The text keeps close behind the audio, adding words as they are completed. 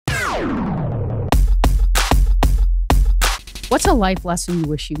What's a life lesson you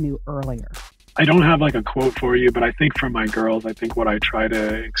wish you knew earlier? I don't have like a quote for you, but I think for my girls, I think what I try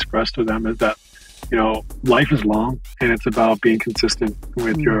to express to them is that, life is long, and it's about being consistent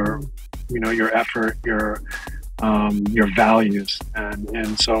with your effort, your values.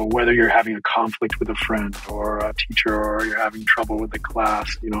 And so whether you're having a conflict with a friend or a teacher, or you're having trouble with the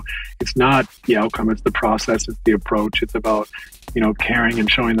class, it's not the outcome, it's the process, it's the approach. It's about, caring and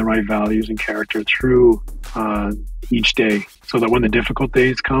showing the right values and character through each day, so that when the difficult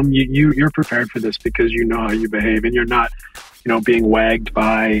days come, you're prepared for this because you know how you behave, and you're not, being wagged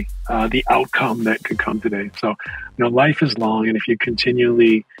by the outcome that could come today. So, life is long, and if you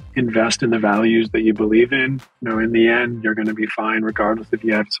continually invest in the values that you believe in, in the end, you're going to be fine, regardless if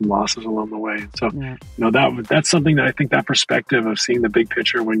you have some losses along the way. So, that's something that I think, that perspective of seeing the big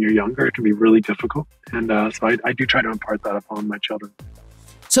picture when you're younger, it can be really difficult. And so I do try to impart that upon my children.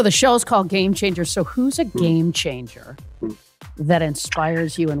 So the show's called Game Changer. So who's a game changer that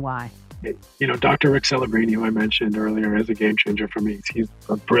inspires you, and why? Dr. Rick Celebrini, who I mentioned earlier, is a game changer for me. He's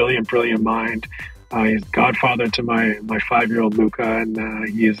a brilliant, brilliant mind. He's godfather to my 5-year-old Luca, and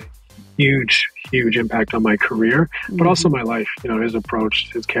he has a huge, huge impact on my career, but also my life. His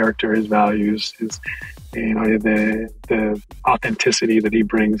approach, his character, his values, the authenticity that he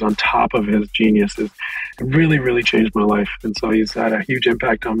brings on top of his genius it really, really changed my life. And so he's had a huge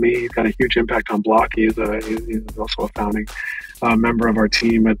impact on me. He's got a huge impact on Block. He's also a founding member of our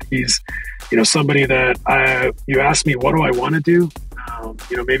team. But he's, somebody that you ask me, what do I want to do?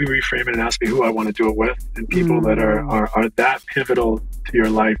 Maybe reframe it and ask me who I want to do it with, and people that are that pivotal to your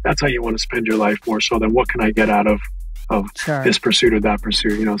life. That's how you want to spend your life, more so than what can I get out of this pursuit or that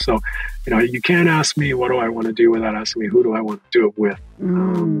pursuit. So, you can't ask me what do I want to do without asking me who do I want to do it with.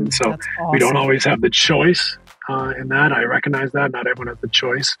 And so we don't always have the choice in that. I recognize that not everyone has the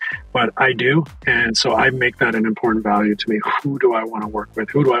choice, but I do. And so I make that an important value to me. Who do I want to work with?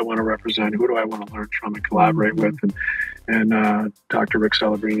 Who do I want to represent? Who do I want to learn from and collaborate with? And Dr. Rick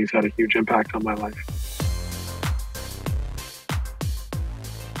Celebrini's had a huge impact on my life.